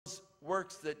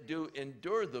works that do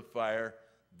endure the fire,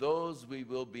 those we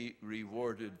will be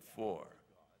rewarded for.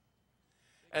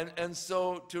 And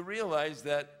so to realize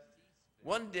that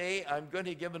one day I'm going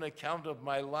to give an account of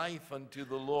my life unto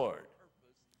the Lord.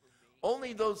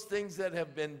 Only those things that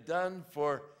have been done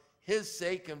for his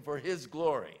sake and for his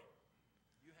glory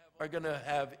are going to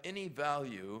have any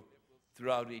value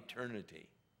throughout eternity.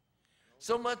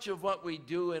 So much of what we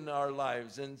do in our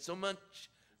lives and so much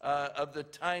of the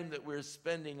time that we're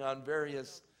spending on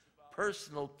various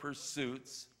personal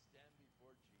pursuits,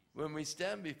 when we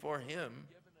stand before him,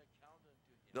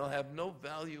 they'll have no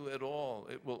value at all.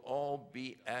 It will all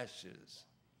be ashes.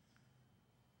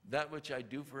 That which I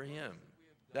do for him,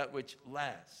 that which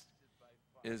lasts,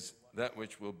 is that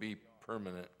which will be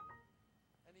permanent.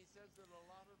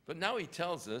 But now he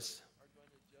tells us,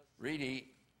 really,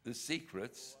 the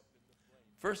secrets.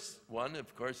 First one,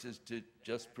 of course, is to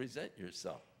just present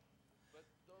yourself.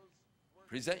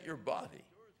 Present your body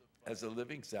as a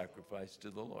living sacrifice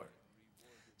to the Lord.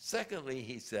 Secondly,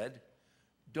 he said,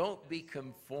 don't be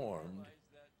conformed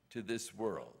to this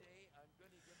world.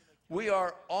 We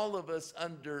are, all of us,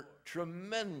 under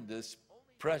tremendous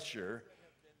pressure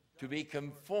to be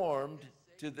conformed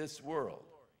to this world.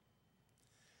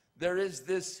 There is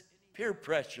this peer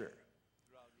pressure,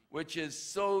 which is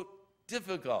so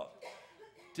difficult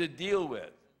to deal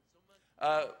with.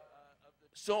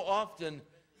 So often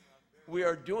we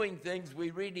are doing things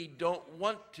we really don't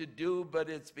want to do, but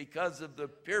it's because of the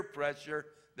peer pressure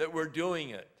that we're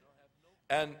doing it.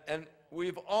 And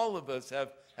we've, all of us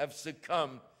have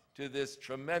succumbed to this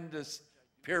tremendous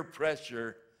peer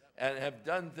pressure and have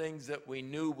done things that we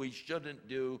knew we shouldn't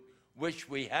do, wish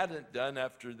we hadn't done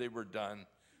after they were done.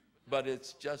 But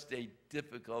it's just a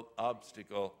difficult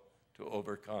obstacle to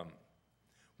overcome.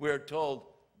 We're told,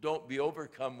 don't be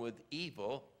overcome with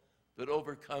evil, but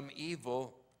overcome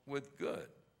evil with good.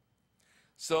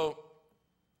 So,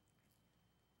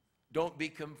 don't be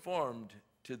conformed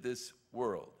to this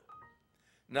world.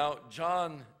 Now,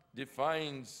 John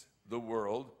defines the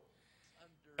world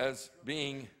as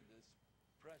being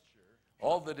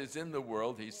all that is in the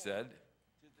world, he said,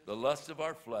 the lust of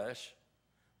our flesh,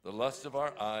 the lust of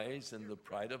our eyes, and the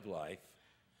pride of life.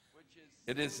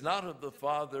 It is not of the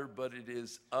Father, but it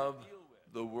is of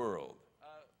the world.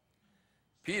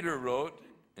 Peter wrote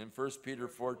in 1 Peter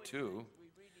 4:2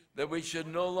 that we should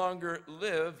no longer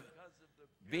live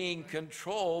being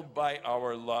controlled by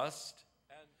our lust,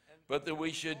 but that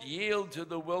we should yield to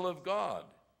the will of God.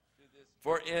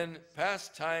 For in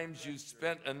past times you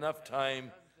spent enough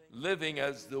time living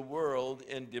as the world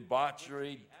in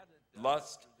debauchery,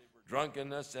 lust,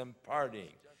 drunkenness, and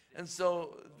partying. And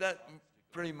so that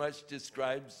pretty much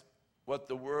describes what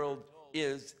the world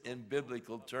is in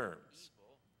biblical terms.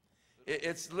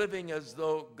 It's living as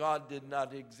though God did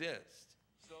not exist.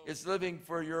 It's living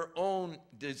for your own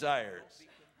desires,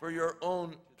 for your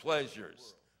own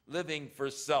pleasures, living for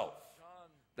self.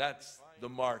 That's the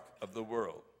mark of the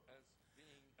world.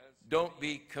 Don't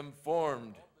be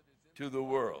conformed to the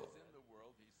world,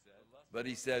 but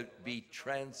he said, be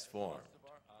transformed.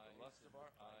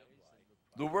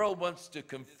 The world wants to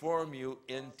conform you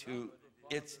into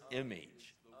its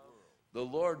image. The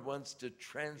Lord wants to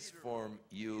transform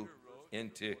you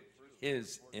into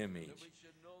his image.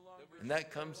 And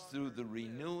that comes through the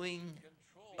renewing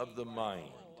of the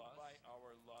mind.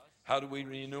 How do we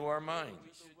renew our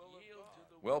minds?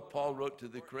 Well, Paul wrote to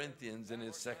the Corinthians in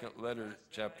his second letter,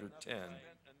 chapter 10,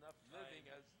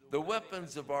 the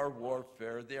weapons of our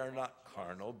warfare, they are not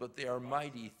carnal, but they are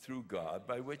mighty through God,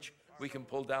 by which we can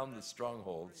pull down the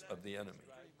strongholds of the enemy.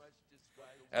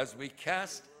 As we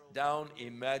cast down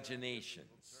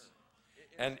imaginations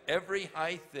and every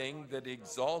high thing that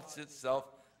exalts itself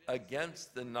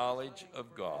against the knowledge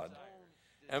of God,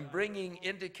 and bringing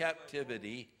into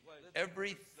captivity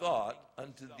every thought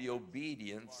unto the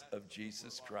obedience of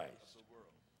Jesus Christ.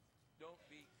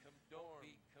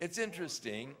 It's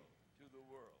interesting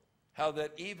how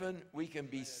that even we can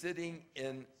be sitting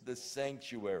in the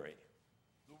sanctuary.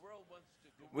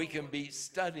 We can be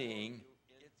studying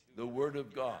the Word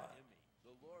of God.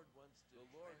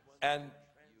 And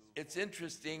it's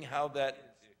interesting how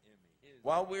that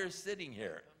while we're sitting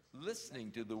here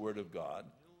listening to the Word of God,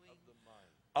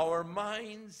 our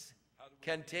minds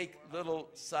can take little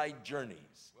side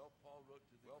journeys.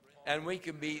 And we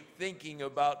can be thinking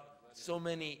about so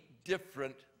many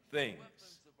different things.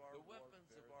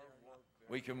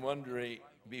 We can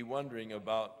be wondering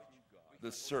about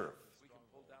the surf,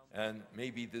 and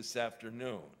maybe this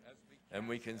afternoon, and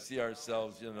we can see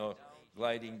ourselves,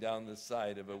 gliding down the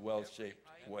side of a well-shaped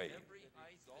wave.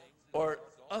 Or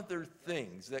other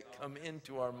things that come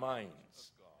into our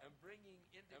minds.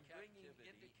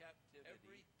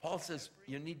 Paul says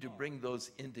you need to bring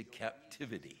those into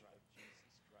captivity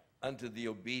unto the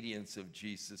obedience of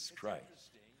Jesus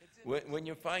Christ. When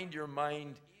you find your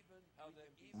mind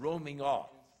roaming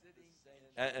off,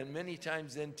 and many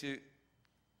times into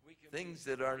things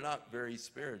that are not very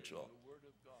spiritual,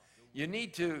 you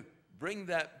need to bring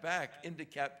that back into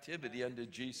captivity unto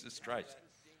Jesus Christ.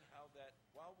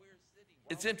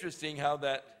 It's interesting how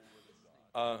that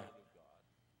I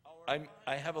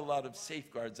have a lot of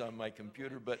safeguards on my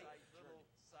computer, but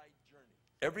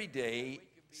every day,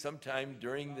 sometime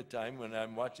during the time when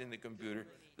I'm watching the computer,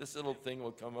 this little thing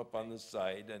will come up on the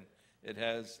side, and it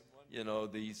has, you know,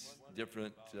 these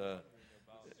different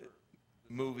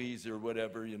movies or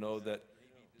whatever, you know, that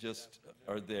just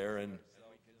are there, and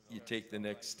you take the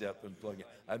next step and plug it.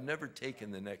 I've never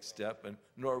taken the next step, and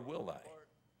nor will I.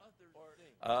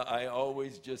 I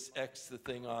always just X the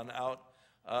thing on out.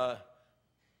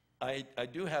 I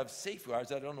do have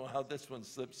safeguards. I don't know how this one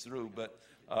slips through, but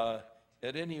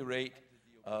at any rate,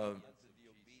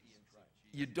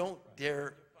 you don't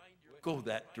dare go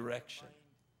that direction.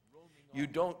 You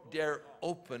don't dare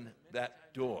open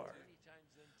that door.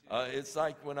 It's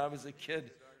like when I was a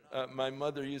kid, my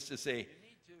mother used to say,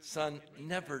 "Son,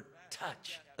 never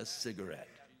touch a cigarette.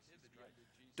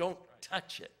 Don't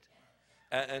touch it."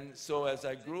 And so as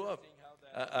I grew up,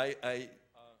 I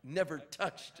never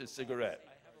touched a cigarette.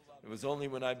 It was only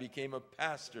when I became a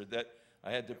pastor that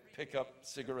I had to pick up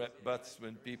cigarette butts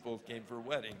when people came for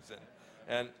weddings.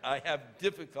 And I have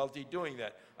difficulty doing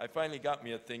that. I finally got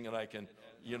me a thing that I can,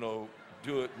 you know,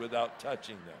 do it without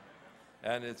touching them.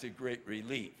 And it's a great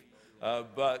relief.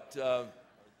 But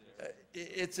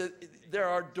there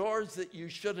are doors that you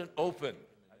shouldn't open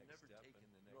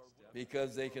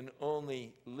because they can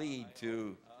only lead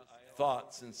to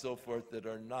thoughts and so forth that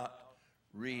are not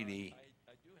really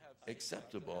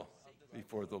acceptable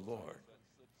before the Lord.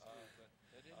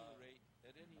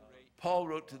 Paul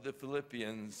wrote to the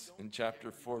Philippians in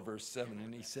chapter 4, verse 7,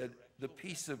 and he said, "The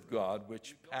peace of God,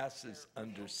 which passes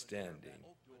understanding,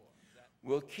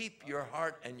 will keep your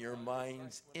heart and your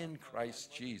minds in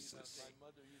Christ Jesus.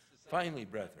 Finally,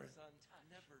 brethren,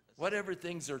 whatever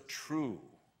things are true,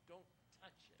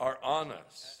 are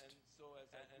honest,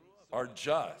 are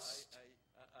just,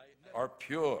 are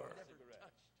pure,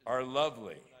 are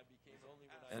lovely,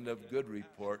 and of good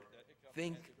report,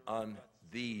 think on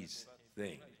these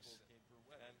things."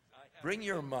 Bring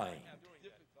your mind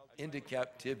into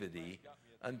captivity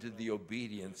unto the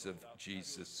obedience of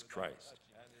Jesus Christ.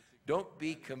 Don't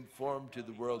be conformed to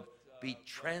the world. Be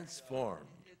transformed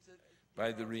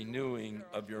by the renewing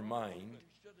of your mind,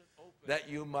 that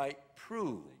you might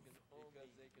prove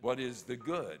what is the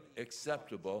good,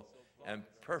 acceptable, and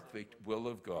perfect will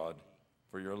of God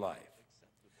for your life.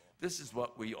 This is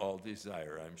what we all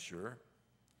desire, I'm sure.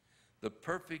 The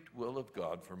perfect will of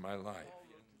God for my life.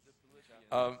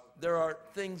 There are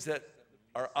things that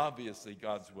are obviously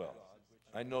God's will.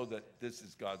 I know that this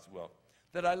is God's will.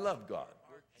 That I love God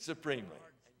supremely.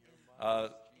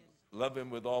 Love him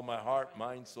with all my heart,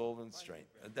 mind, soul, and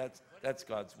strength. That's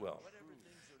God's will.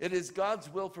 It is God's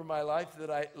will for my life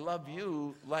that I love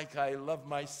you like I love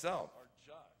myself.